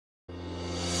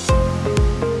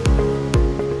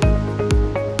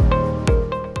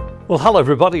Well, hello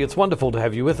everybody. It's wonderful to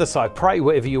have you with us. I pray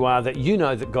wherever you are that you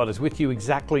know that God is with you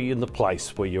exactly in the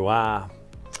place where you are.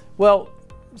 Well,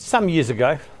 some years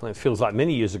ago, it feels like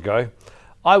many years ago,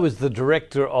 I was the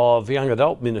director of young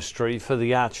adult ministry for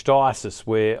the Archdiocese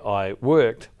where I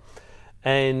worked.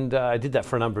 And I did that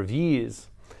for a number of years.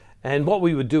 And what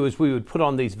we would do is we would put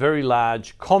on these very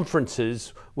large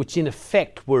conferences, which in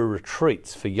effect were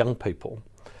retreats for young people.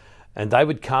 And they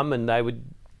would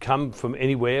come from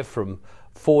anywhere from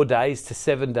 4 days to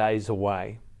 7 days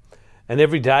away. And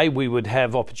every day we would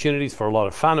have opportunities for a lot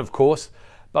of fun, of course,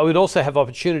 but we'd also have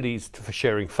opportunities for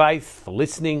sharing faith, for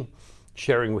listening,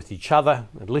 sharing with each other,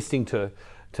 and listening to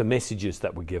messages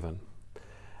that were given.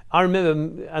 I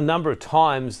remember a number of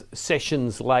times,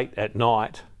 sessions late at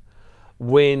night,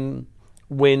 when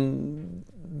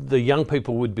the young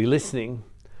people would be listening,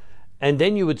 and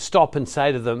then you would stop and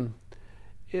say to them,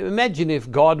 imagine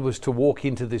if God was to walk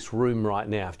into this room right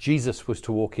now, if Jesus was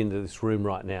to walk into this room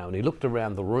right now, and he looked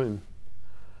around the room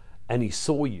and he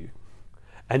saw you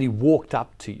and he walked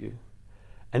up to you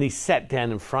and he sat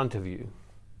down in front of you,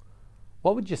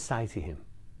 what would you say to him?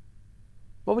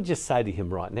 What would you say to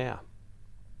him right now?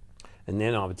 And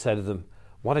then I would say to them,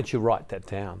 why don't you write that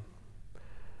down?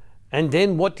 And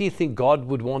then what do you think God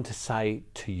would want to say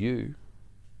to you?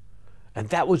 And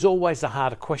that was always a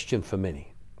harder question for many.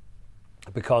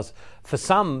 Because for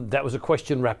some, that was a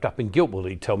question wrapped up in guilt. Well,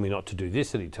 he'd tell me not to do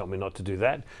this and he'd tell me not to do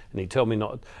that. And he'd tell me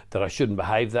not that I shouldn't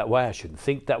behave that way, I shouldn't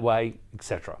think that way,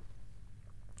 etc.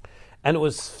 And it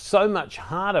was so much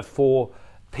harder for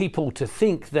people to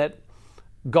think that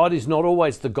God is not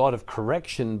always the God of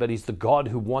correction, but he's the God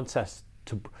who wants us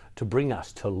to bring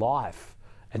us to life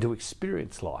and to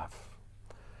experience life.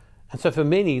 And so for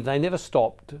many, they never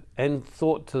stopped and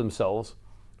thought to themselves,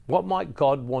 what might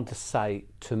God want to say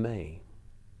to me?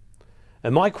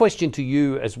 And my question to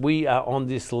you as we are on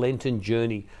this Lenten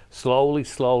journey,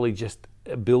 slowly just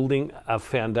building a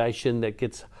foundation that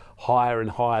gets higher and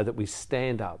higher, that we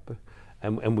stand up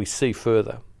and we see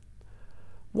further.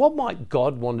 What might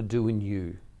God want to do in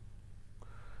you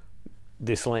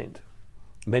this Lent?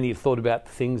 Many have thought about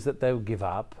the things that they will give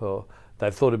up, or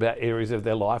they've thought about areas of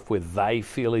their life where they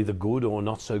feel either good or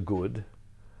not so good.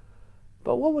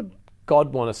 But what would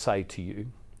God want to say to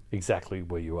you exactly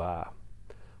where you are?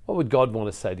 What would God want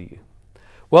to say to you?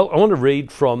 Well, I want to read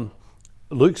from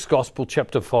Luke's Gospel,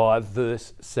 chapter 5,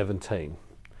 verse 17.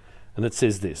 And it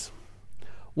says this: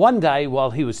 One day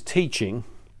while he was teaching,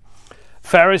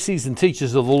 Pharisees and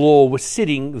teachers of the law were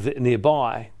sitting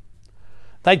nearby.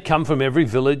 They'd come from every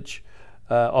village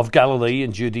of Galilee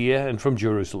and Judea and from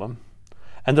Jerusalem,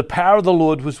 and the power of the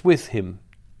Lord was with him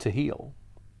to heal.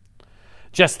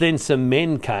 Just then some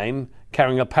men came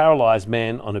carrying a paralyzed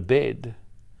man on a bed.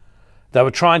 They were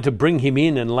trying to bring him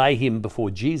in and lay him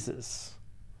before Jesus.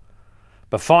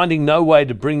 But finding no way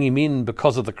to bring him in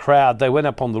because of the crowd, they went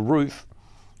up on the roof,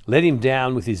 let him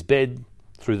down with his bed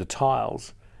through the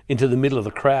tiles into the middle of the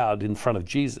crowd in front of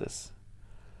Jesus.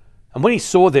 And when he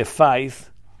saw their faith,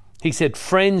 he said,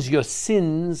 friend, your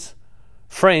sins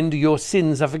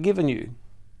are forgiven you.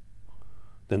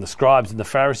 Then the scribes and the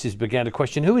Pharisees began to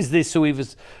question, who is this who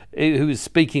is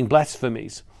speaking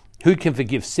blasphemies? Who can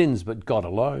forgive sins but God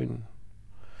alone?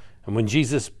 And when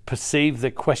Jesus perceived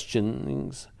their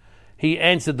questionings, he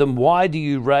answered them, why do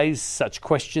you raise such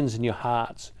questions in your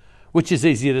hearts? Which is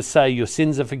easier to say, your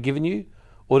sins are forgiven you,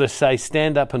 or to say,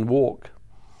 stand up and walk?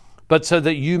 But so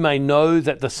that you may know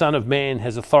that the Son of Man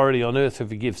has authority on earth to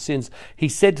forgive sins, he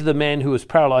said to the man who was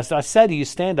paralyzed, I say to you,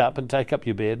 stand up and take up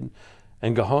your bed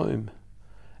and go home.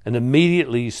 And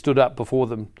immediately he stood up before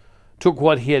them, took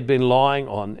what he had been lying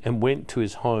on, and went to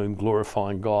his home,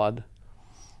 glorifying God.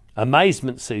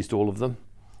 Amazement seized all of them,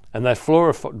 and they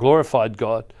glorified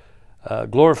God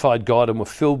and were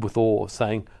filled with awe,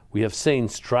 saying, we have seen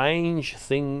strange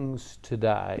things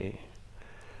today.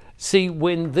 See,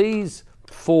 when these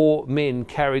 4 men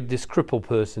carried this crippled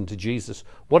person to Jesus,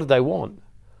 what did they want?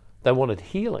 They wanted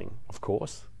healing, of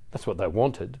course. That's what they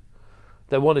wanted.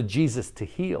 They wanted Jesus to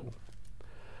heal.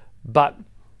 But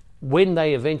when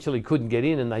they eventually couldn't get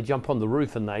in and they jump on the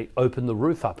roof and they open the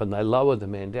roof up and they lower the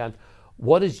man down,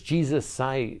 what does Jesus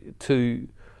say to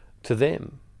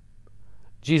them?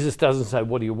 Jesus doesn't say,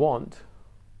 what do you want?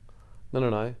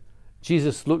 No.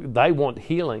 They want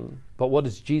healing, but what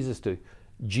does Jesus do?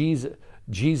 Jesus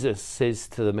says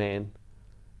to the man,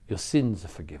 your sins are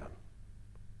forgiven.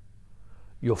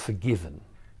 You're forgiven.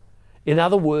 In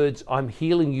other words, I'm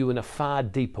healing you in a far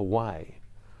deeper way.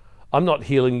 I'm not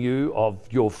healing you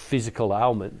of your physical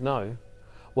ailment, no.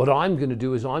 What I'm going to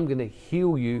do is I'm going to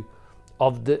heal you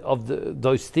of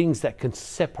those things that can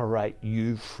separate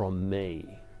you from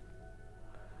me.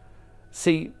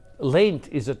 See, Lent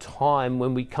is a time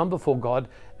when we come before God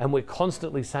and we're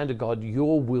constantly saying to God,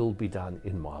 your will be done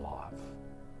in my life.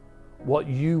 What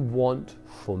you want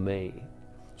for me.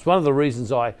 It's one of the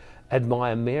reasons I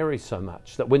admire Mary so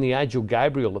much, that when the angel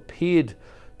Gabriel appeared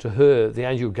to her, the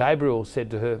angel Gabriel said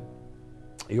to her,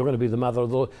 you're going to be the mother of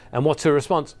the Lord. And what's her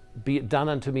response? Be it done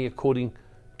unto me according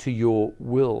to your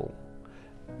will.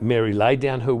 Mary laid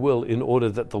down her will in order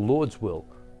that the Lord's will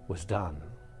was done.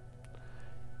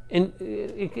 And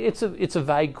it's a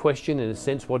vague question in a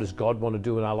sense. What does God want to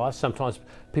do in our lives? Sometimes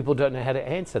people don't know how to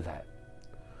answer that.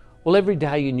 Well, every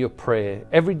day in your prayer,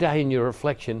 every day in your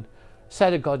reflection, say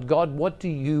to God, God, what do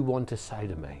you want to say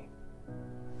to me?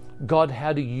 God,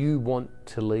 how do you want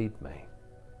to lead me?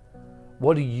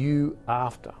 What are you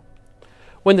after?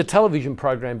 When the television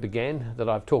program began that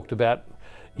I've talked about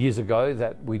years ago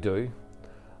that we do,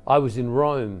 I was in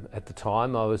Rome at the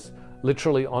time. I was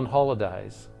literally on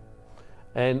holidays.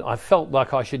 And I felt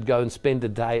like I should go and spend a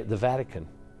day at the Vatican.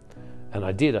 And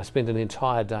I did. I spent an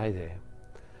entire day there.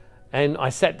 And I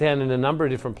sat down in a number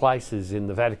of different places in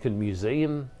the Vatican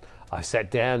Museum. I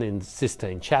sat down in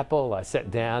Sistine Chapel. I sat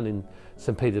down in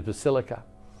St. Peter's Basilica.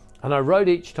 And I wrote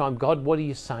each time, God, what are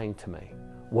you saying to me?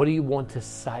 What do you want to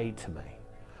say to me?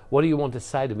 What do you want to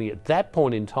say to me? At that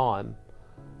point in time,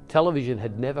 television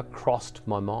had never crossed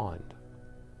my mind.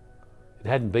 It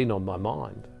hadn't been on my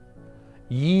mind.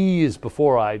 Years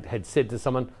before I had said to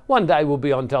someone, one day we'll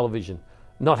be on television,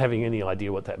 not having any idea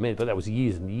what that meant, but that was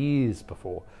years and years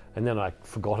before. And then I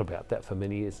forgot about that for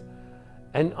many years.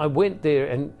 And I went there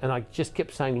and I just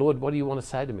kept saying, Lord, what do you want to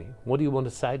say to me? What do you want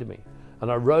to say to me? And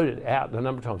I wrote it out a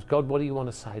number of times. God, what do you want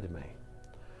to say to me?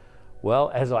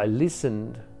 Well, as I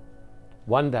listened,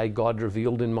 one day God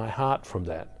revealed in my heart from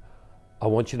that, I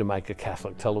want you to make a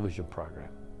Catholic television program.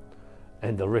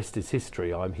 And the rest is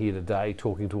history. I'm here today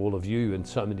talking to all of you in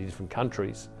so many different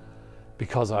countries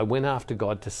because I went after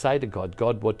God to say to God,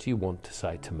 God, what do you want to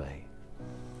say to me?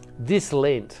 This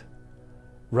Lent,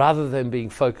 rather than being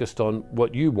focused on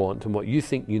what you want and what you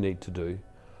think you need to do,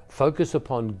 focus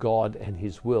upon God and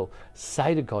His will.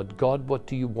 Say to God, God, what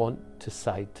do you want to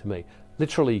say to me?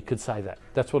 Literally, you could say that.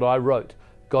 That's what I wrote.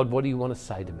 God, what do you want to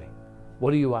say to me?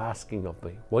 What are you asking of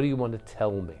me? What do you want to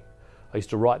tell me? I used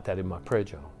to write that in my prayer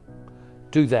journal.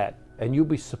 Do that, and you'll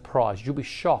be surprised. You'll be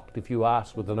shocked if you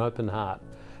ask with an open heart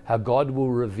how God will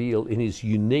reveal in His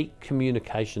unique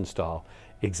communication style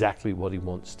exactly what He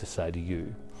wants to say to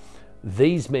you.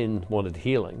 These men wanted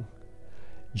healing.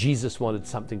 Jesus wanted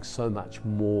something so much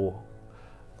more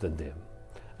than them.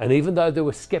 And even though there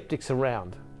were skeptics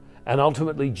around, and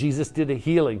ultimately Jesus did a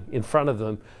healing in front of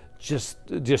them just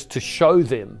to show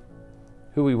them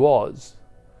who He was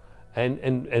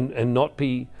and not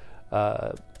be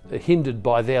hindered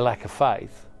by their lack of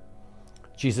faith,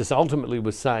 Jesus ultimately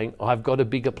was saying, I've got a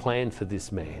bigger plan for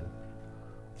this man.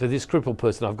 For this crippled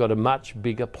person, I've got a much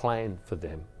bigger plan for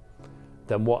them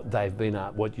than what they've been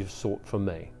at, what you've sought from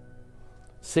me.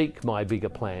 Seek my bigger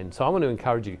plan. So I want to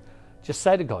encourage you, just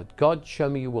say to God, God, show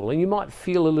me your will. And you might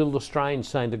feel a little strange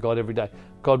saying to God every day,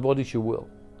 God, what is your will?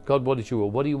 God, what is your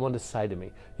will? What do you want to say to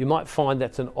me? You might find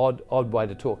that's an odd way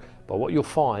to talk. But what you'll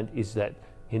find is that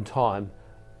in time,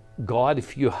 God,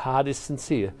 if your heart is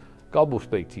sincere, God will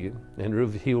speak to you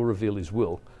and He'll reveal His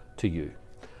will to you.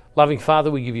 Loving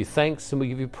Father, we give you thanks and we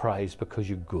give you praise because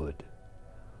you're good.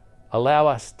 Allow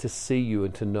us to see you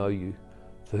and to know you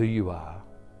for who you are.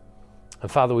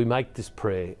 And Father, we make this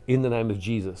prayer in the name of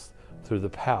Jesus through the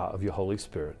power of your Holy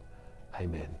Spirit.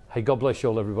 Amen. Hey, God bless you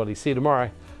all, everybody. See you tomorrow.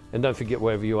 And don't forget,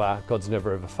 wherever you are, God's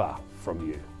never ever far from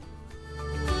you.